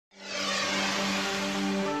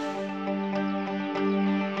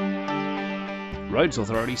Roads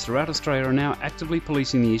authorities throughout Australia are now actively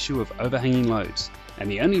policing the issue of overhanging loads,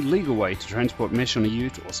 and the only legal way to transport mesh on a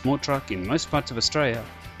ute or small truck in most parts of Australia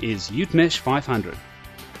is UTEMESH 500.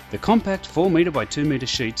 The compact 4 metre by 2 metre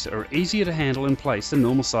sheets are easier to handle and place than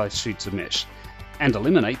normal sized sheets of mesh, and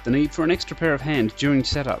eliminate the need for an extra pair of hands during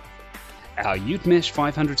setup. Our UTEMESH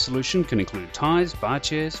 500 solution can include ties, bar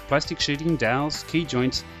chairs, plastic sheeting, dowels, key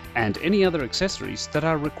joints, and any other accessories that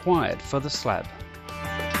are required for the slab.